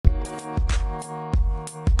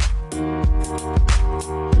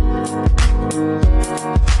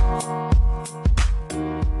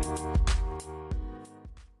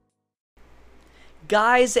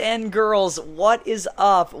Guys and girls, what is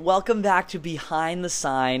up? Welcome back to Behind the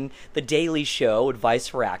Sign, the daily show, advice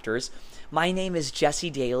for actors. My name is Jesse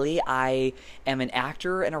Daly. I am an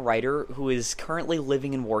actor and a writer who is currently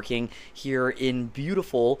living and working here in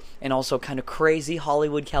beautiful and also kind of crazy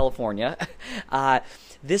Hollywood, California.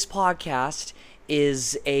 This podcast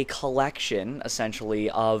is a collection, essentially,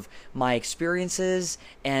 of my experiences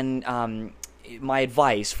and my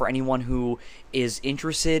advice for anyone who is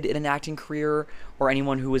interested in an acting career or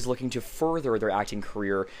anyone who is looking to further their acting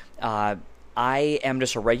career. I am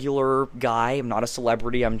just a regular guy. I'm not a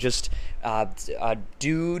celebrity. I'm just a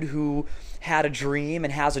dude who had a dream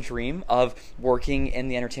and has a dream of working in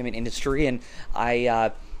the entertainment industry, and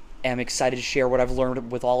I am excited to share what I've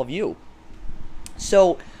learned with all of you.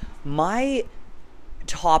 So, my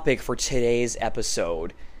topic for today's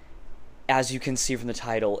episode, as you can see from the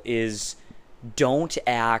title, is Don't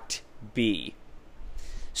Act, Be.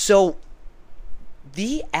 So,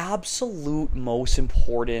 the absolute most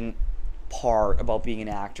important part about being an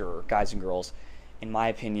actor, guys and girls, in my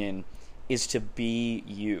opinion, is to be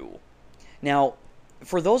you. Now,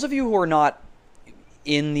 for those of you who are not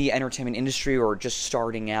in the entertainment industry or just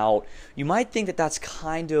starting out, you might think that that's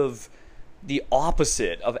kind of the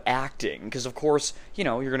opposite of acting, because of course, you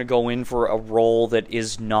know, you're going to go in for a role that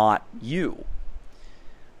is not you.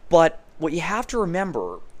 But what you have to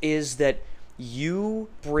remember is that you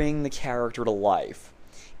bring the character to life.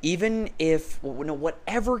 Even if,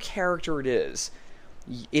 whatever character it is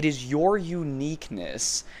your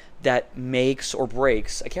uniqueness that makes or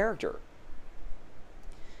breaks a character.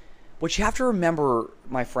 What you have to remember,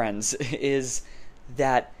 my friends, is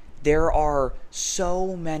that there are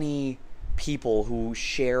so many people who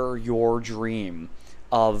share your dream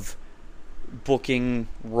of booking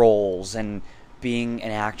roles and being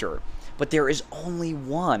an actor. But there is only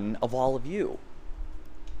one of all of you.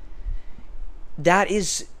 That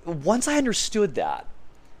is, once I understood that,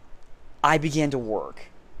 I began to work.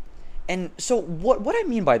 And so what I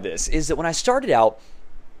mean by this is that when I started out,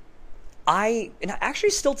 and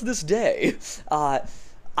actually still to this day,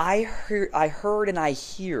 I heard and I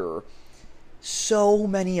hear so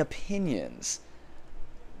many opinions.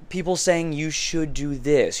 People saying you should do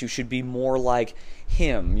this, you should be more like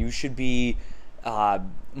him, you should be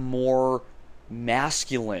more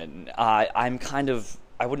masculine.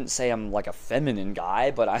 I wouldn't say I'm like a feminine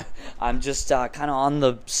guy, but I'm just kind of on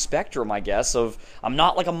the spectrum, I guess, of I'm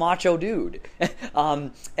not like a macho dude,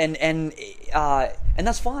 and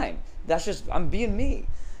that's fine. That's just I'm being me.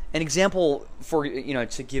 An example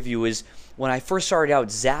to give you is when I first started out,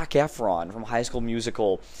 Zac Efron from High School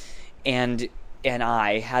Musical, and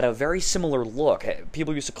I had a very similar look.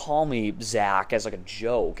 People used to call me Zach as like a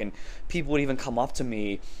joke, and people would even come up to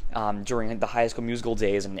me during the High School Musical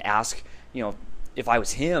days and ask, if I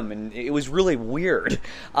was him, and it was really weird.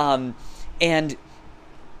 And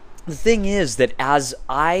the thing is that as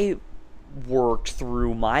I worked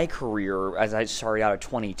through my career, as I started out at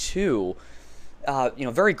 22,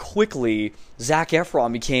 very quickly, Zac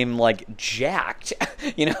Efron became like jacked,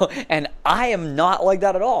 and I am not like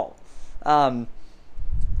that at all. I'm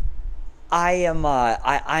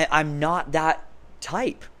not that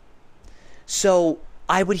type. So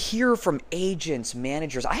I would hear from agents,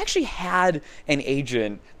 managers. I actually had an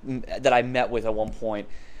agent that I met with at one point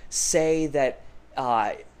say that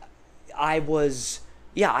I was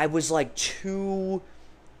like too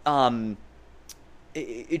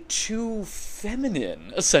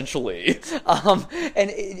feminine, essentially,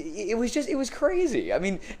 and it was crazy. I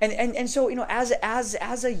mean, and so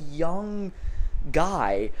as a young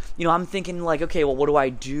guy, I'm thinking like, okay, well,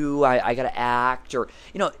 what do? I gotta act, or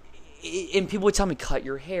and people would tell me, cut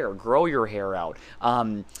your hair, grow your hair out,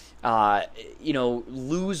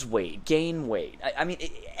 lose weight, gain weight. I mean,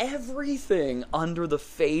 everything under the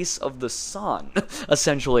face of the sun,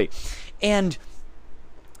 essentially. And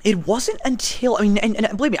it wasn't until, and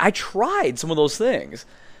believe me, I tried some of those things.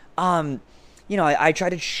 I tried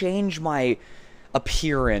to change my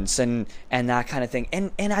appearance and that kind of thing,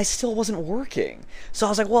 and I still wasn't working. So I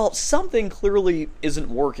was like, well, something clearly isn't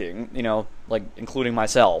working, like including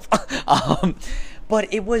myself.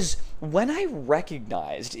 But it was when I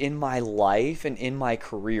recognized in my life and in my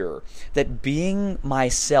career that being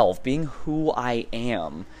myself, being who I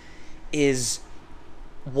am, is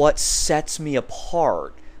what sets me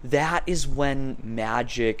apart. That is when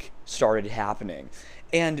magic started happening.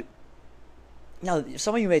 And now,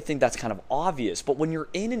 some of you may think that's kind of obvious, but when you're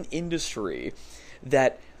in an industry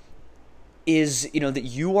that is, that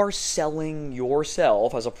you are selling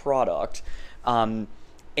yourself as a product, and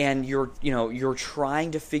you're trying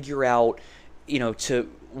to figure out, to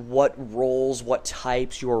what roles, what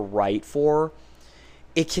types you're right for,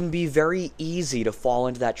 it can be very easy to fall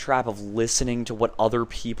into that trap of listening to what other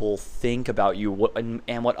people think about you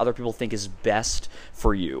and what other people think is best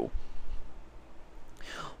for you.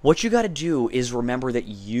 What you got to do is remember that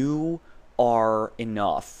you are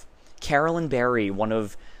enough. Carolyn Berry, one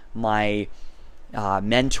of my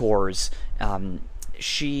mentors,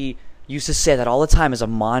 she used to say that all the time as a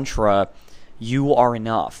mantra, you are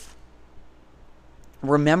enough.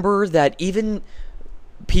 Remember that even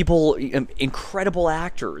people, incredible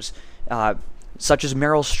actors, such as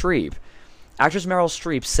Meryl Streep. Actress Meryl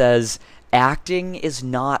Streep says, acting is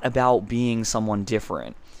not about being someone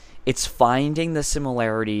different. It's finding the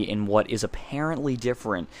similarity in what is apparently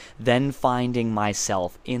different, then finding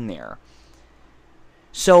myself in there.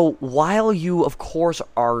 So while you, of course,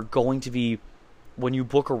 are going to be, when you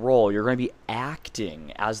book a role, you're going to be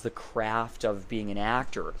acting as the craft of being an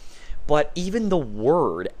actor. But even the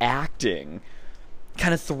word acting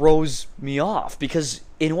kind of throws me off, because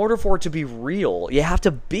in order for it to be real, you have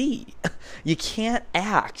to be. You can't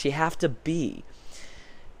act, you have to be.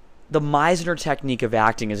 The Meisner technique of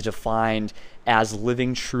acting is defined as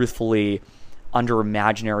living truthfully under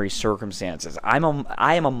imaginary circumstances. I am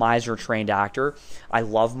a Meisner trained actor. I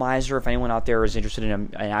love Meisner. If anyone out there is interested in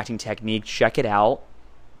an acting technique, check it out.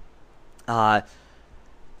 Of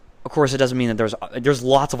course, it doesn't mean that there's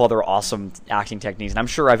lots of other awesome acting techniques, and I'm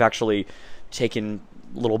sure I've actually taken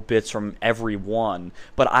little bits from every one,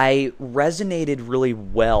 but I resonated really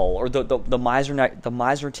well, or the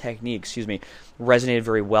Meisner technique, resonated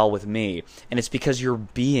very well with me, and it's because you're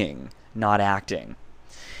being, not acting.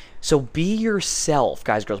 So be yourself,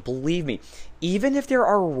 guys, girls. Believe me, even if there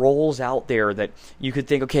are roles out there that you could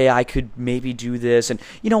think, okay, I could maybe do this, and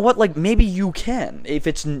you know what, like maybe you can, if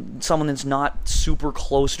it's someone that's not super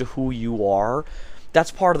close to who you are.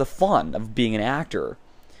 That's part of the fun of being an actor.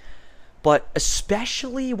 But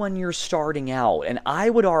especially when you're starting out, and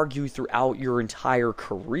I would argue throughout your entire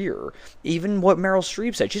career, even what Meryl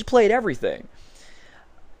Streep said, she's played everything.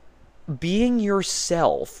 Being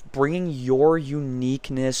yourself, bringing your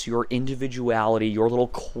uniqueness, your individuality, your little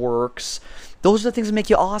quirks, those are the things that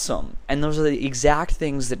make you awesome. And those are the exact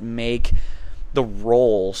things that make the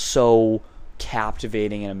role so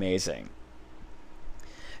captivating and amazing.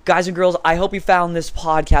 Guys and girls, I hope you found this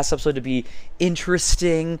podcast episode to be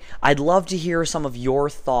interesting. I'd love to hear some of your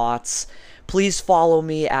thoughts. Please follow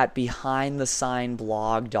me at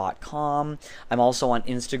behindthesignblog.com. I'm also on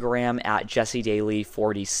Instagram at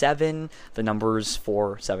JesseDaily47, the number's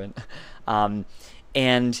 47. And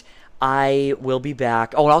I will be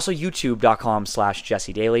back. Oh, and also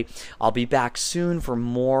youtube.com/JesseDaily. I'll be back soon for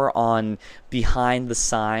more on Behind the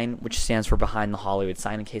Sign, which stands for Behind the Hollywood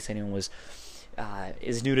Sign, in case anyone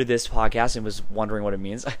is new to this podcast and was wondering what it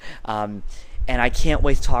means. And I can't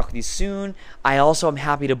wait to talk with you soon. I also am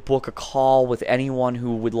happy to book a call with anyone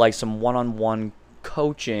who would like some one-on-one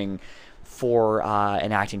coaching for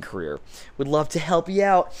an acting career. Would love to help you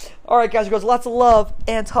out. All right, guys and girls, lots of love,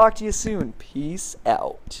 and talk to you soon. Peace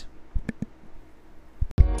out.